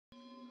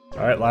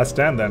Alright, last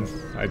stand then.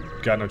 I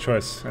got no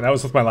choice. And that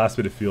was with my last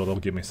bit of fuel,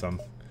 it'll give me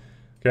some.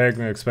 Okay, I'm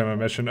gonna expand my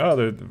mission. Oh,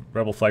 the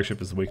rebel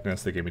flagship is a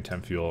weakness. They gave me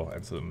 10 fuel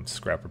and some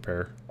scrap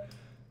repair.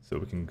 So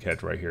we can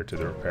head right here to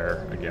the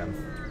repair again.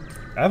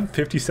 I have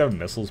 57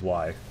 missiles,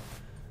 why?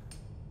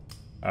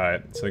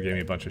 Alright, so they gave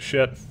me a bunch of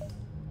shit.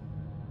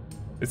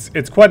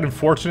 It's quite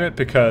unfortunate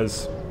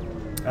because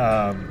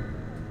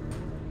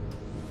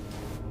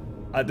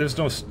there's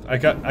no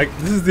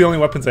this is the only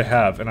weapons I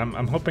have, and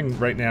I'm hoping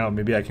right now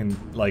maybe I can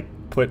like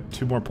put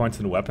 2 more points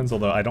into weapons,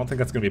 although I don't think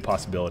that's gonna be a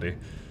possibility.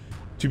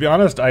 To be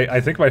honest,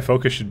 I think my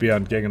focus should be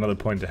on getting another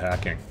point into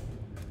hacking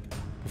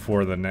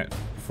before the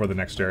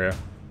next area.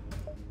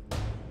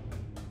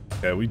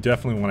 Yeah, we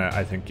definitely want to,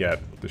 I think, get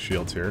the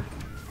shields here.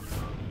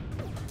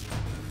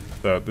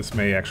 So this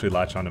may actually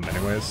latch on him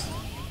anyways.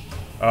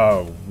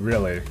 Oh,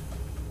 really?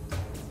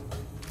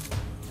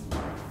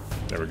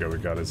 There we go, we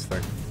got his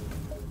thing.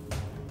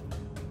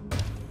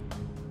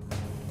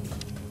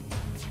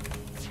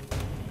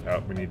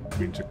 Oh, we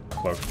need to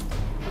cloak.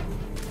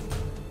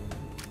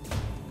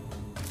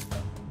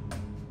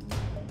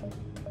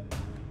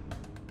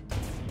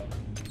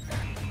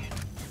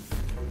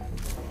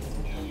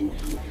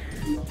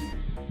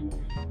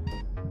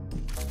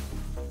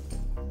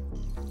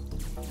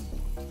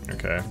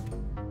 Okay.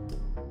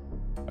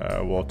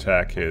 We'll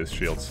attack his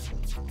shields.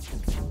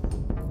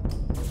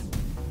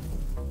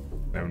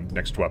 And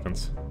next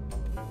weapons.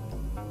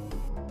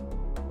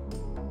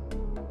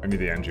 I need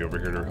the NG over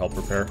here to help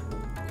repair.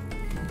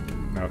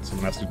 No,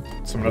 someone has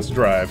to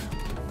drive.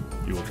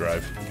 You will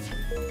drive.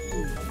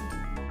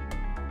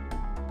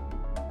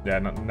 Yeah,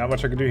 not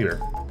much I can do here.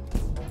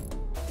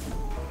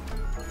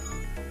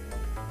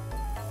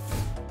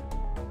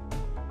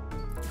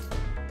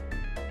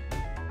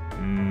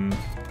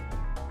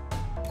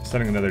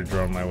 Sending another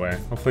drone my way.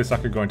 Hopefully it's not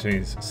going to go into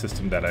any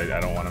system that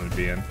I don't want him to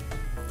be in.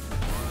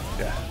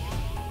 Yeah.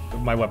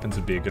 My weapons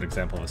would be a good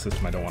example of a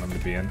system I don't want him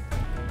to be in.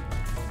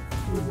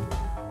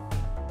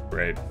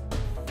 Great.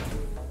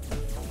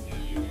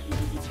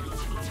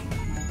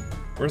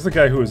 Where's the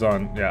guy who was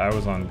on? Yeah, I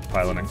was on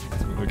piloting.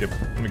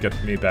 Let me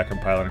get me back on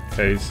piloting.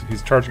 Okay,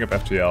 he's charging up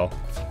FTL.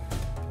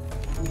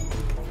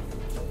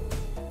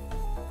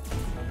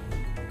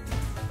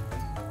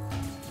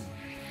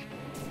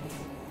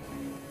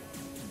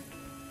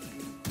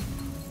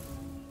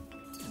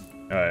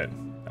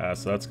 Alright,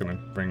 so that's gonna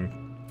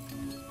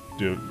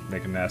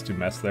make a nasty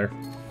mess there.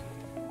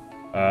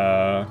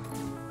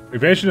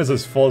 Evasion is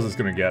as full as it's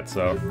gonna get,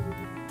 so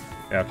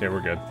yeah, okay,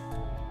 we're good.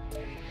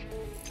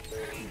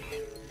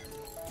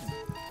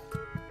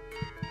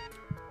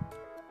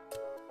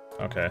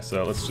 Okay,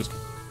 so let's just,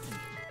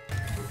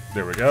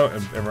 there we go.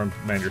 Everyone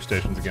man your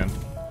stations again.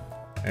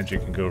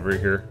 Engine can go over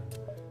here.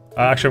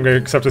 Actually, I'm gonna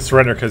accept his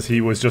surrender because he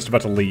was just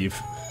about to leave.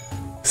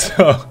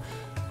 So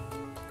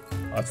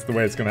that's the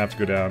way it's gonna have to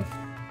go down.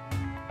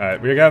 Alright,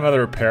 we got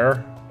another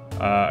repair.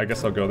 I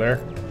guess I'll go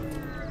there.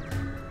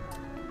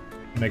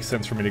 Makes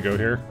sense for me to go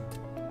here.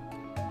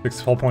 6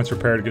 hull points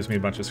repaired gives me a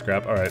bunch of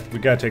scrap. Alright, we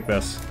gotta take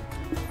this.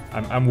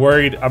 I'm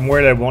worried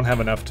I won't have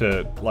enough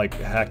to like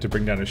hack to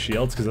bring down his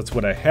shields, because that's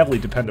what I heavily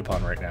depend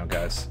upon right now,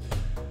 guys.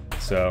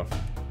 So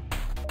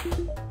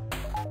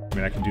I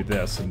mean, I can do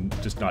this and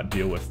just not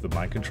deal with the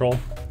mind control.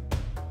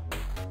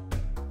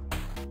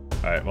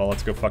 Alright, well,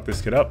 let's go fuck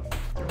this kid up.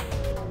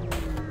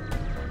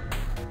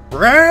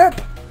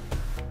 Rap!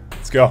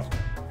 Let's go.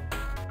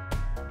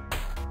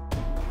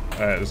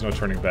 Alright, there's no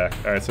turning back.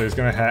 Alright, so he's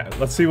gonna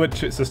let's see what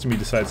system he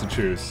decides to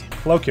choose.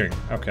 Cloaking.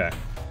 Okay.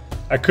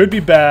 I could be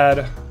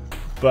bad,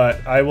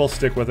 but I will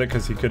stick with it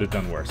because he could have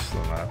done worse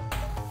than that.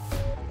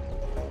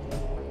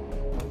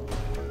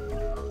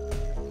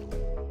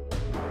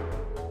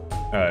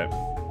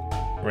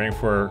 Alright. Waiting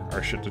for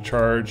our shit to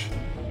charge.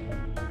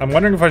 I'm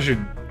wondering if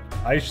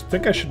I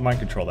think I should mind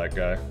control that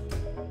guy.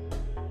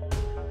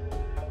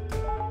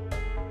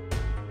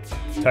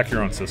 Attack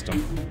your own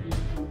system.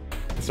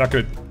 It's not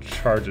going to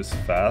charge as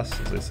fast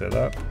as they say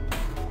that.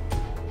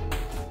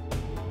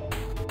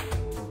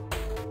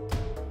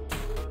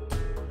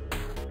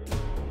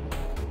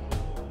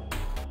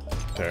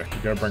 Okay,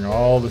 you gotta bring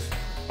all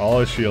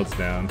his shields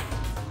down.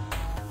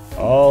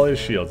 All his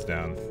shields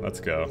down. Let's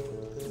go.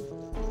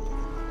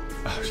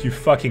 Oh, you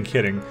fucking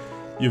kidding.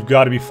 You've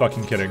got to be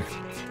fucking kidding.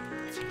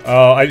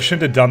 Oh, I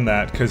shouldn't have done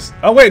that, because...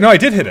 Oh, wait, no, I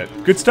did hit it.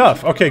 Good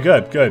stuff. Okay,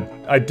 good, good.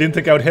 I didn't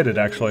think I would hit it,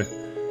 actually.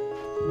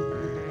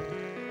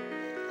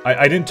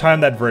 I didn't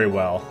time that very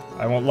well.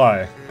 I won't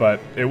lie,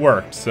 but it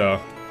worked, so...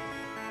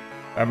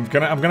 I'm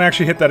gonna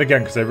actually hit that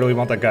again, because I really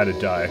want that guy to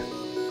die.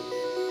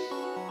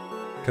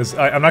 Because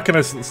I'm not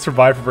gonna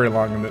survive for very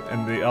long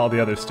in all the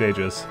other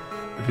stages,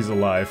 if he's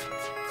alive.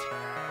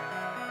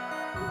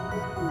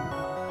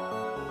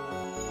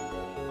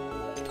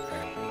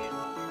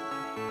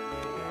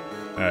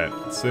 Alright,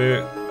 let's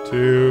see.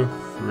 2,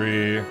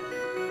 3...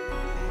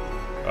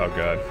 Oh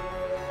god.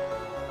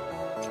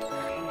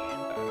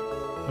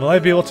 Will I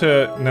be able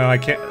to... No, I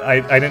can't... I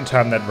didn't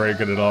time that very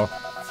good at all.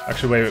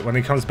 Actually, wait, when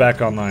he comes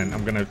back online,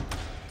 I'm gonna...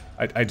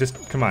 I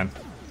just... Come on.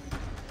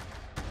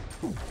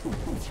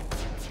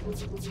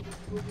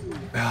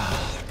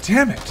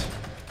 Damn it!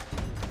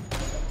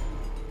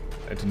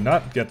 I did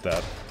not get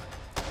that.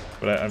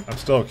 But I'm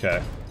still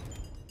okay.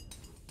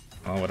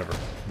 Oh, whatever.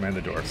 Man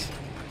the doors.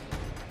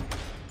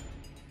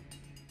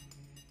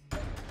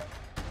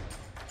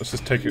 Let's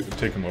just take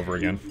him over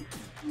again.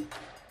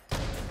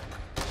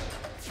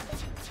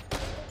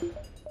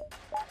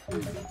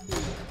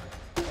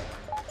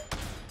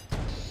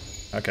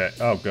 Okay.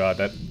 Oh god,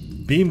 that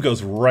beam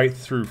goes right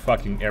through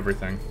fucking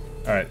everything.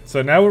 All right.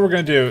 So now what we're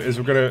gonna do is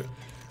we're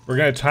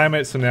gonna time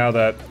it so now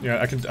that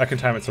I can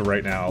time it so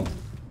right now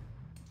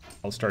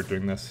I'll start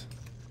doing this.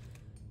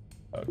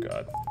 Oh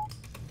god.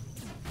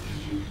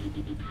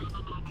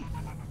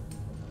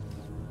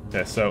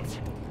 Okay, so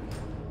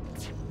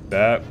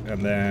that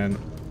and then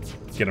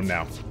get him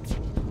now.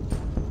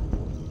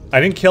 I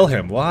didn't kill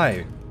him.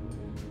 Why?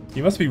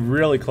 He must be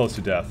really close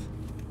to death.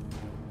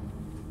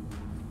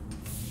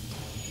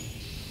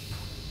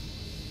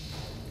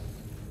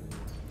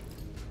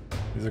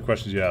 These are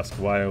questions you ask.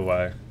 Why, oh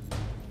why?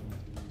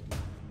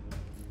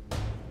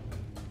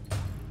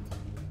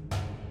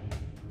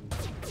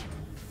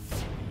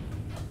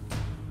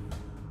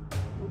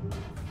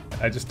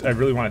 I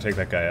really want to take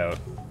that guy out.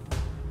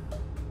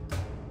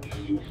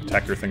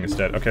 Attack your thing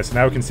instead. Okay, so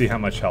now we can see how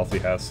much health he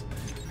has.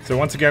 So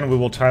once again, we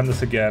will time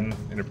this again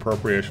in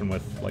appropriation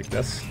with, like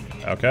this.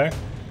 Okay.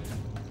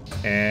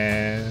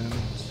 And...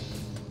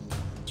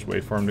 just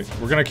wait for him to...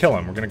 We're gonna kill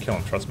him. We're gonna kill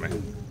him, trust me.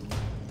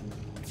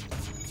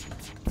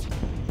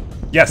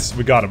 Yes,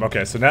 we got him.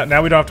 Okay, so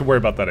now we don't have to worry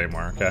about that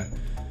anymore, okay?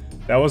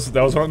 That was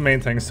one of the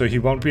main things, so he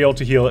won't be able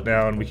to heal it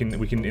now, and we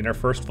can in our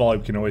first volley,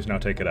 we can always now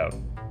take it out.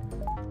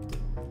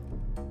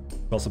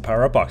 Also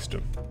power up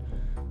oxygen.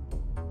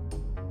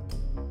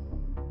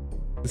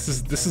 This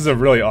is a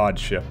really odd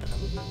ship.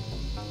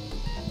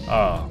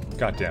 Oh,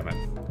 god damn it.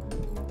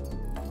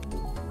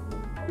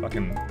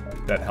 Fucking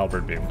that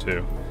halberd beam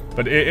too.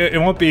 But it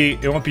won't be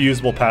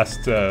usable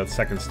past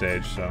second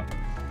stage, so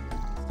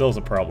still is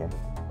a problem.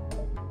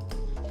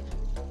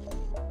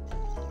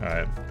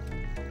 Alright.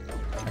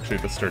 Actually,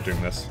 let's start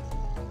doing this.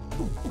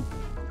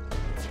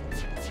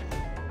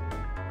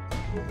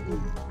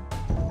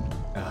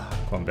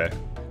 Clone Bay.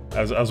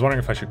 I was wondering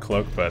if I should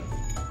cloak, but...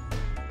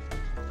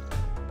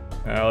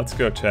 let's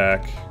go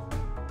attack...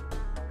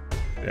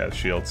 yeah, the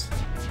shields.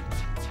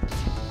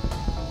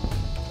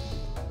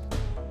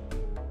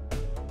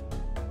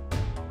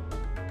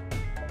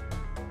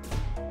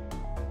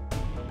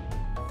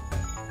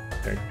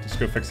 Okay, just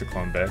go fix the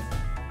Clone Bay.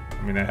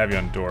 I mean, I have you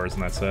on doors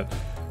and that's it.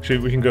 Actually,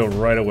 we can go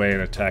right away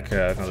and attack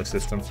another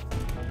system.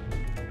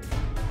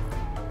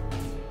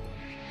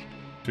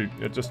 Dude,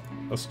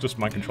 let's just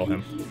mind control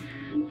him.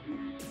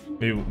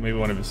 Maybe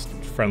one of his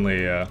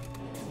friendly,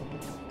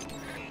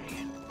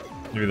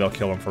 maybe they'll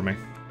kill him for me.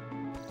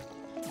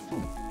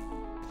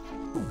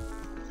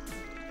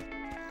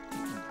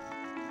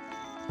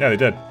 Yeah, they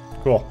did.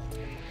 Cool.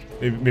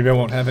 Maybe I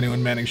won't have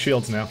anyone manning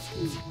shields now.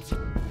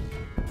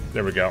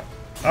 There we go.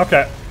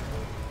 Okay.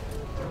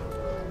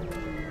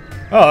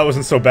 Oh, that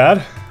wasn't so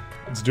bad.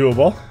 It's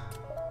doable.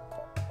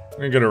 I'm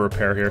gonna go to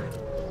repair here.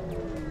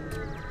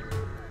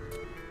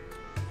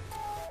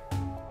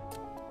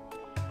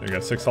 There you go,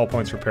 6 hull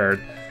points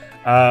repaired.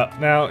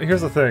 Now,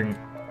 here's the thing.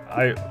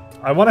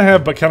 I want to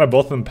have kind of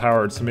both of them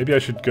powered, so maybe I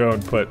should go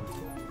and put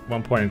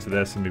 1 point into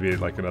this and maybe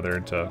like another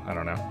into, I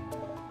don't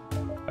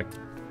know, like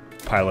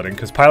piloting,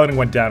 because piloting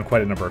went down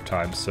quite a number of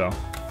times, so.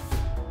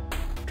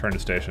 Turn to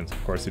stations.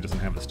 Of course, he doesn't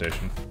have a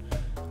station.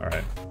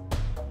 Alright.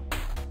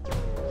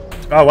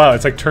 Oh wow,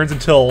 it's like turns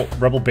until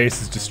Rebel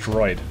base is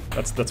destroyed.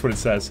 That's what it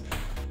says.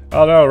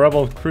 Oh no,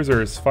 Rebel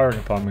cruiser is firing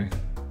upon me.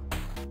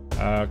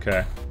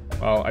 Okay.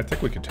 Well, I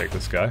think we can take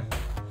this guy.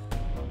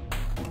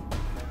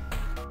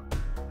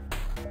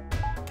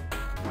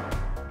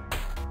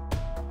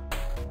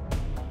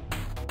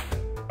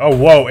 Oh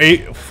whoa,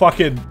 8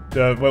 fucking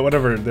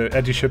whatever, the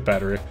anti-ship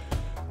battery.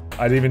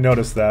 I didn't even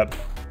notice that.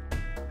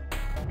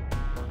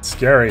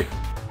 Scary.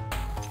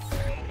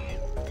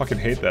 Fucking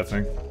hate that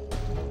thing.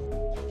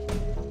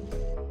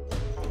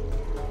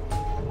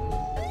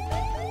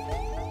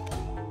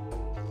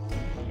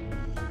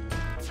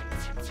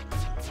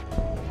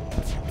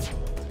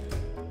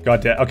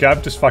 God damn. Okay,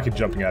 I'm just fucking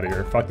jumping out of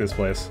here. Fuck this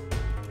place.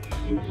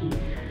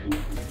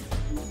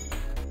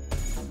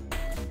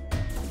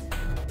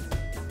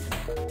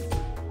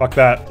 Fuck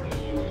that.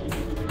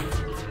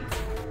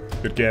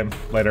 Good game.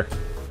 Later.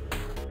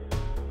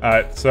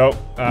 Alright, so,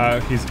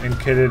 he's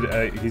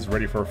in-kitted, he's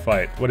ready for a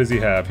fight. What does he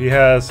have? He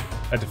has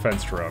a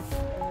defense drone.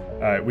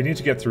 Alright, we need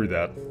to get through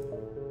that.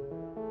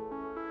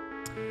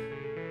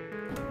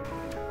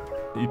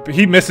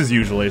 He misses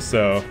usually,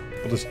 so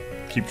we'll just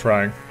keep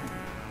trying.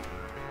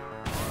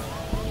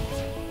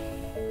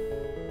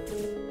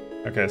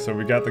 Okay, so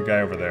we got the guy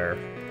over there.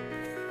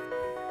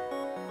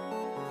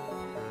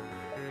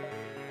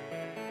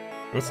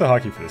 What's the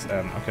hockey for this?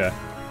 M, okay.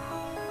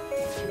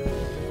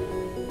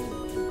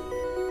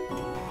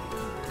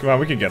 Come on,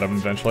 we can get him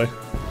eventually.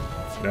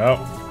 No.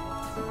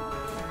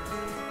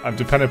 I'm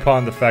dependent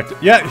upon the fact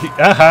that, yeah,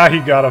 he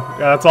got him.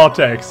 Yeah, that's all it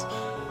takes.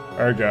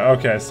 There we go.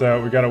 Okay, so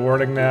we got a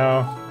warning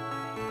now.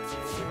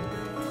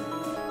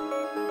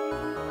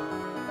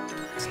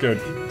 Let's go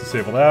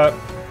disable that.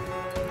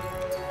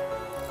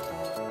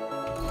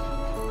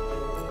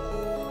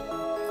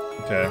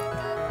 Okay.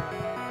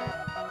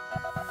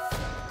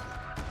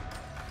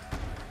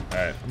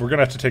 Alright, we're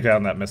gonna have to take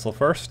out that missile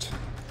first.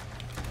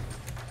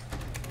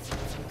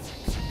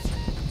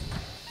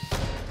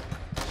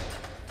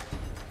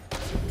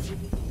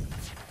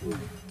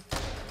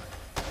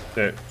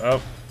 Okay.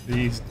 Oh,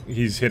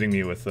 he's hitting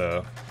me with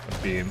a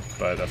beam,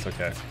 but that's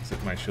okay.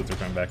 My shields are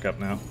going back up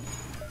now.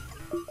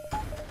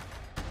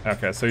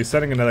 Okay, so he's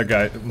sending another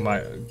guy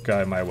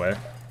my way.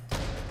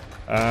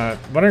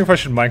 Wondering if I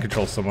should mind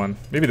control someone.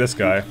 Maybe this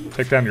guy.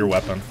 Take down your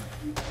weapon.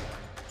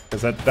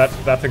 Because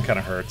that thing kind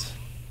of hurts.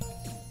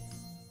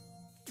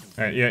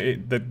 Alright, yeah,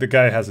 the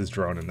guy has his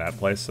drone in that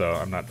place, so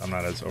I'm not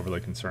as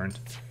overly concerned.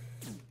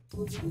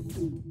 As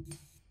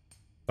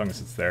long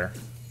as it's there.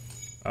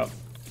 Oh,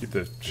 keep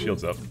the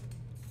shields up.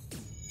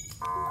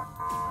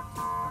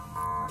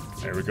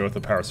 There we go with the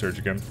power surge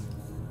again.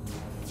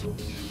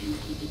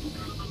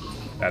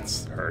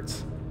 That's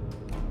hurts.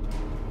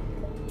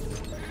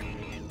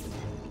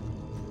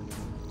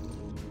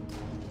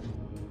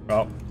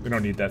 Well, we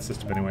don't need that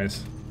system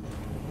anyways.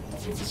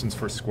 This one's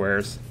for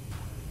squares.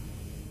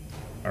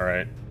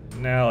 Alright,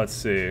 now let's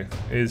see.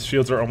 His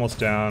shields are almost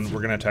down.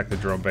 We're gonna attack the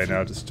drone bay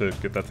now just to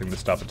get that thing to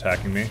stop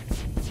attacking me.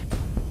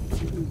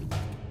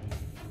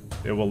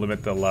 It will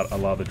limit a lot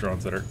of the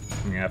drones that are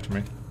coming after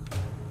me.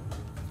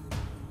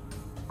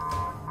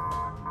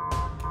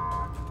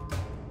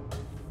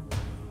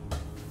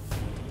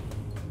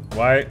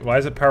 Why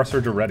is it power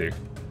surge already?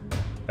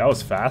 That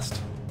was fast.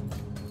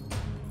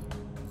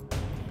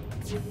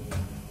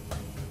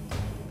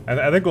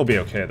 I think we'll be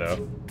okay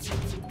though.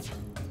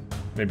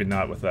 Maybe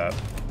not with that.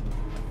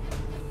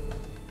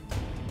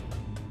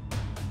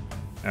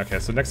 Okay,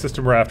 so next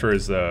system we're after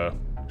is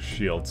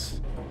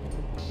shields.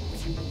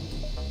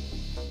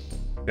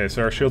 Okay,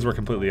 so our shields were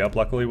completely up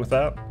luckily with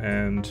that,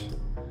 and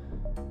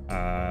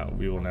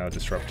we will now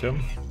disrupt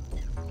him.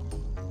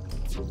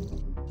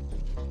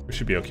 We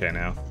should be okay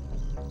now.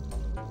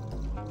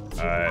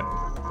 Alright.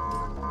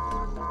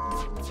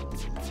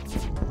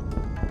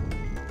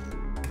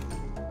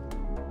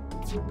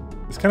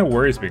 This kind of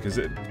worries me because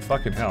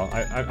fucking hell,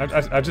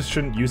 I just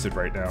shouldn't use it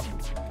right now.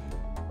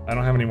 I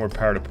don't have any more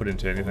power to put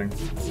into anything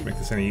to make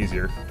this any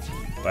easier.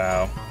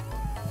 Wow.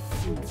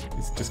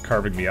 He's just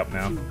carving me up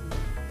now.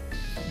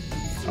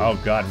 Oh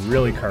god,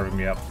 really carving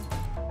me up.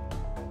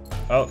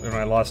 Oh, and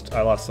I lost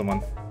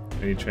someone.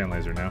 I need chain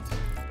laser now.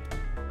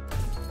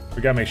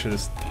 We gotta make sure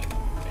this...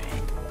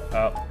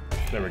 Oh,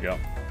 there we go.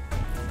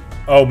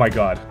 Oh my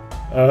god.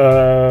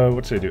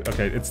 What should I do?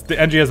 Okay, the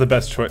NG has the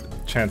best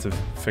chance of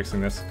fixing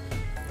this.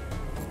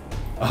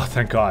 Oh,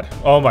 thank god.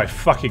 Oh my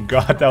fucking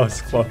god, that was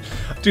close.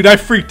 Dude, I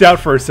freaked out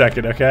for a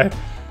second, okay?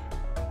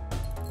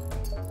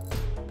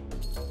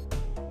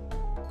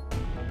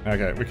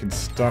 Okay, we can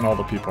stun all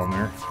the people in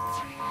there.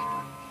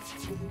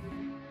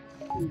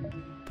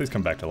 Please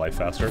come back to life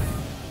faster.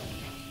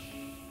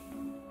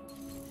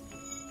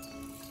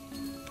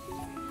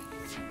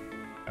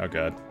 Oh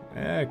god.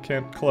 I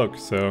can't cloak,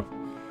 so...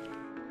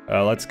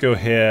 let's go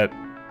hit...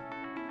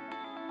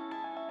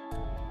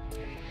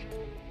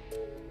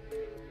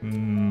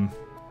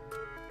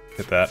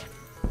 hit that.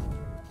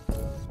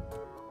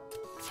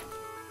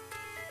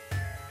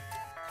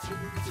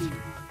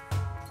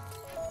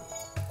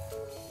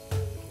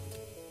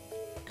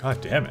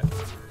 God damn it.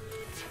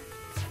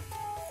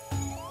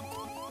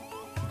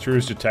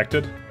 Intruder's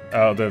detected?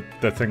 Oh,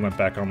 the thing went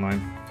back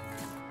online.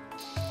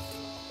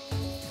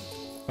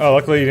 Oh,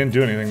 luckily you didn't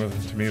do anything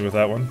to me with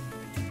that one.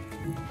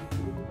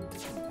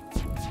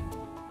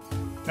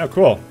 Oh,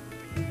 cool.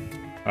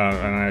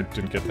 And I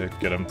didn't get to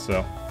get him,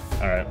 so...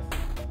 Alright.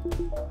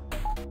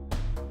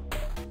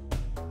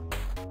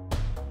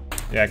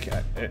 Yeah,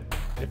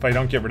 if I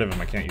don't get rid of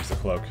him, I can't use the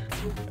cloak.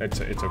 It's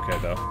okay,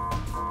 though.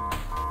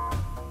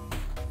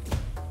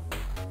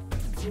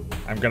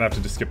 I'm gonna have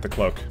to just skip the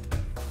cloak.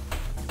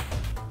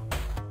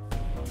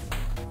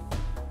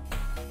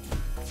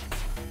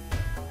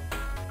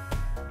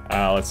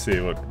 Let's see,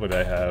 what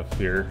I have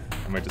here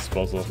at my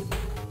disposal.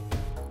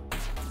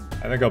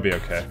 I think I'll be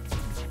okay.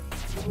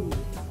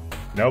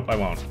 Nope, I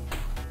won't.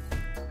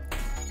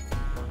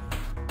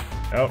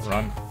 Oh,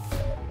 run.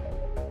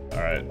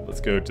 Alright,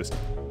 let's go just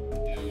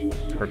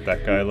hurt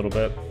that guy a little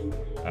bit.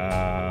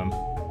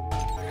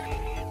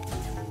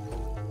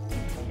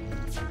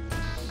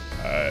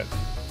 Alright.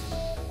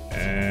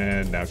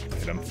 And now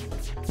hit him.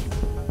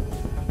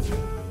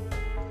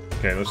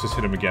 Okay, let's just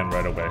hit him again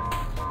right away.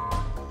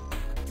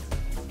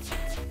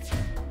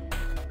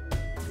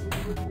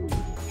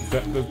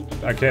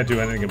 I can't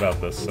do anything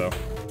about this, so...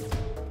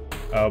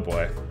 Oh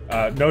boy.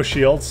 No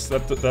shields.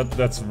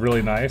 That's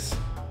really nice.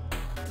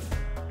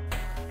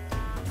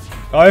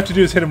 All I have to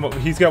do is hit him.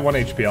 He's got 1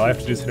 HP. All I have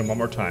to do is hit him one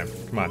more time.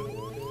 Come on.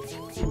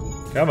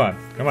 Come on.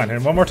 Come on. Hit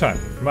him one more time.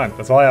 Come on.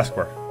 That's all I ask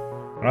for.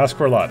 I don't ask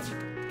for a lot.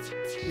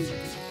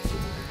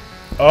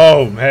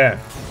 Oh, man.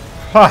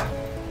 Ha!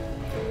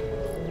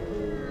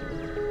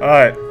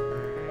 Alright.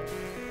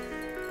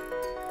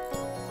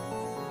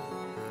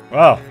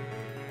 Wow.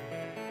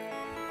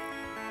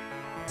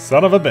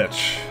 Son of a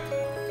bitch.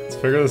 Let's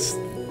figure this.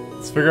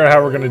 Let's figure out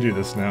how we're gonna do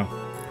this now.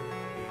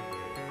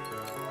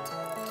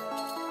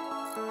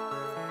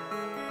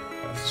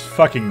 It's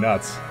fucking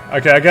nuts.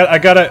 Okay, I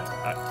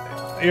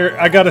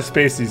gotta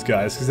space these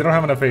guys because they don't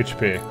have enough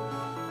HP.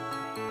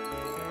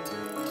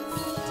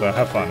 So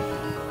have fun.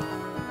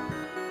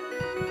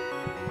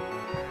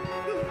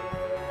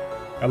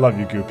 I love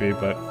you, Goopy,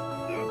 but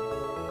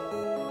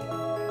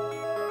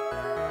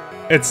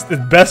it's the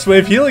best way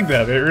of healing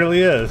them. It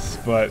really is.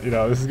 But you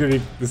know, this is gonna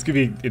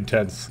be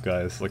intense,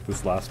 guys. Like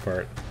this last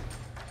part.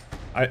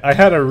 I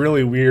had a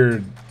really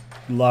weird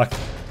luck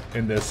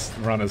in this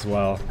run as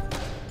well.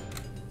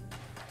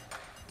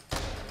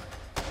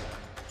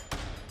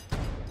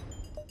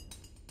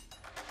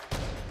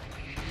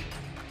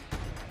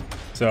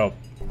 So,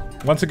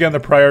 once again, the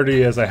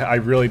priority is I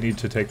really need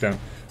to take down.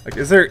 Like,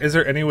 is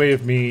there any way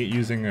of me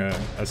using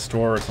a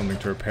store or something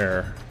to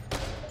repair?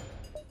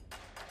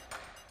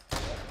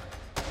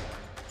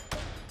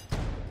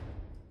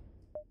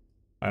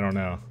 I don't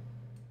know.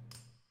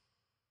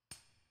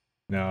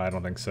 No, I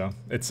don't think so.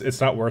 It's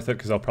not worth it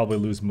because I'll probably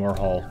lose more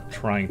hull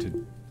trying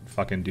to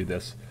fucking do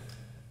this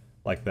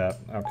like that.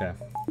 Okay.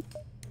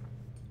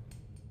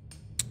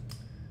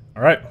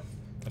 All right,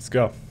 let's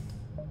go.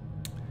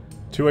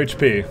 2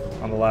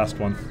 HP on the last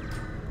one.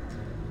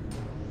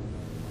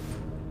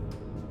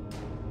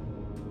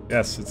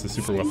 Yes, it's a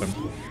super weapon.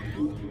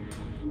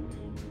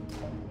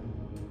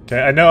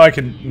 Okay, I know I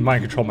can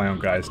mind control my own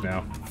guys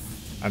now.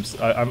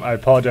 I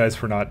apologize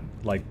for not,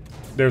 like,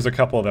 there's a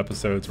couple of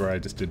episodes where I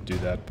just didn't do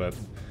that, but...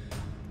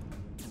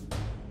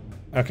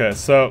 Okay,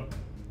 so...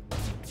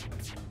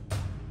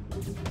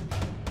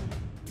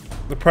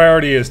 The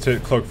priority is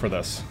to cloak for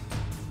this.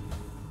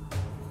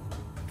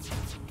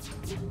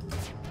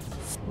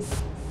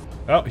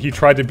 Oh, he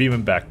tried to beam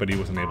him back, but he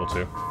wasn't able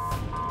to.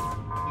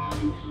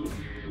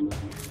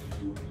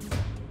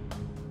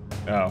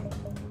 Oh,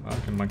 I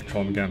can mind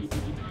control him again.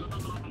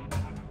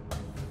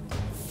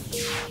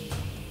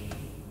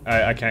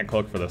 I can't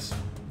cloak for this.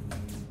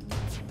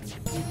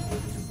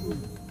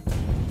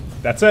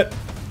 That's it.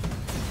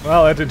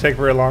 Well, that didn't take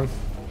very long.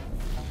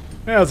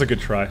 Yeah, that was a good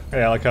try.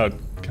 Hey, I like how it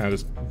kind of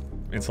just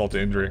insult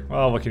to injury.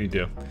 Well, what can you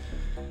do?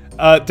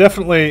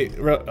 Definitely,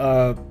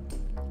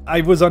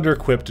 I was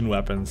under-equipped in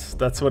weapons.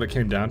 That's what it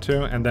came down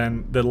to. And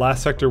then the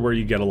last sector where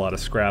you get a lot of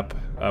scrap,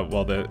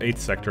 well, the 8th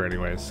sector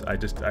anyways, I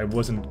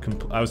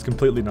was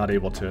completely not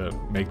able to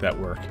make that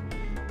work.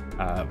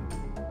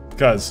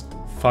 Because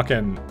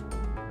fucking,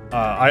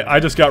 I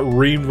just got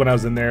reamed when I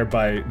was in there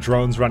by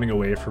drones running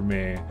away from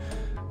me.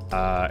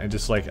 And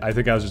just like, I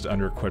think I was just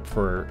under-equipped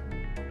for...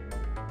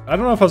 I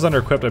don't know if I was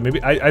under-equipped.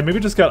 I maybe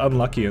just got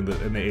unlucky in the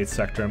 8th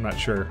sector. I'm not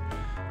sure.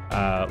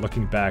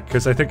 Looking back,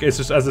 because I think it's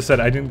just, as I said,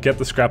 I didn't get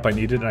the scrap I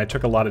needed, and I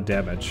took a lot of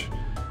damage,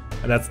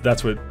 and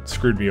that's what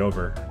screwed me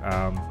over.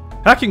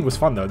 Hacking was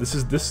fun though.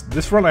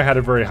 This run I had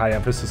a very high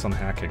emphasis on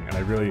hacking,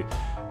 and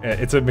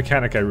it's a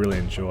mechanic I really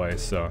enjoy.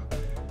 So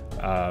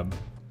I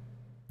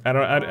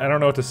don't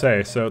know what to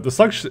say. So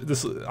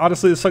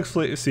honestly, the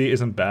Slug C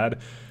isn't bad.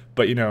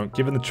 But you know,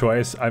 given the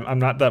choice, I'm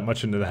not that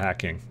much into the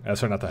hacking.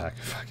 Sorry, not the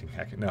fucking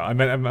hacking. No,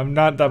 I'm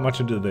not that much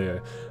into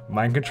the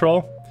mind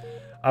control.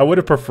 I would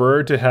have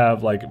preferred to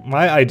have, like,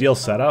 my ideal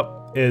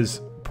setup is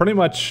pretty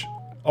much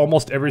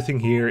almost everything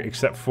here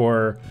except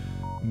for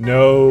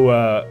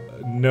no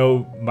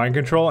mind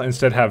control.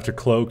 Instead, have to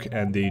cloak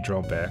and the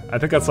drone bay. I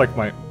think that's like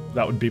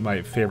that would be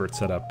my favorite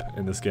setup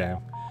in this game,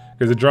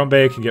 because the drone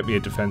bay can get me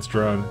a defense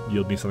drone,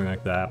 yield me something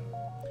like that,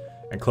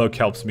 and cloak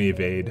helps me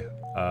evade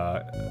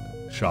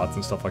shots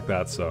and stuff like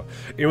that. So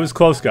it was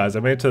close, guys.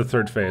 I made it to the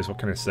 3rd phase. What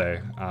can I say?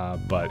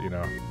 But you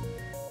know,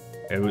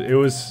 it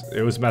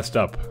was messed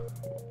up.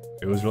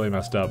 It was really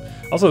messed up.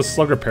 Also, the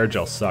Slug repair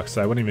gel sucks,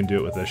 so I wouldn't even do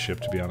it with this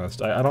ship, to be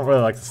honest. I don't really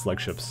like the Slug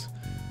ships.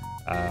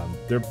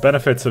 Their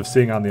benefits of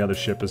seeing on the other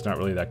ship is not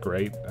really that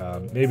great.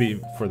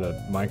 Maybe for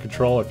the mind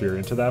control if you're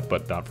into that,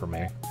 but not for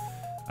me.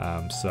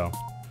 So,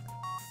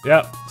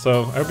 yeah.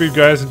 So, I hope you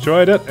guys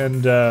enjoyed it,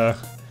 and yeah,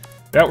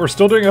 we're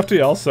still doing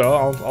FTL, so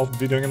I'll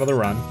be doing another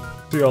run.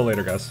 See you all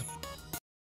later, guys.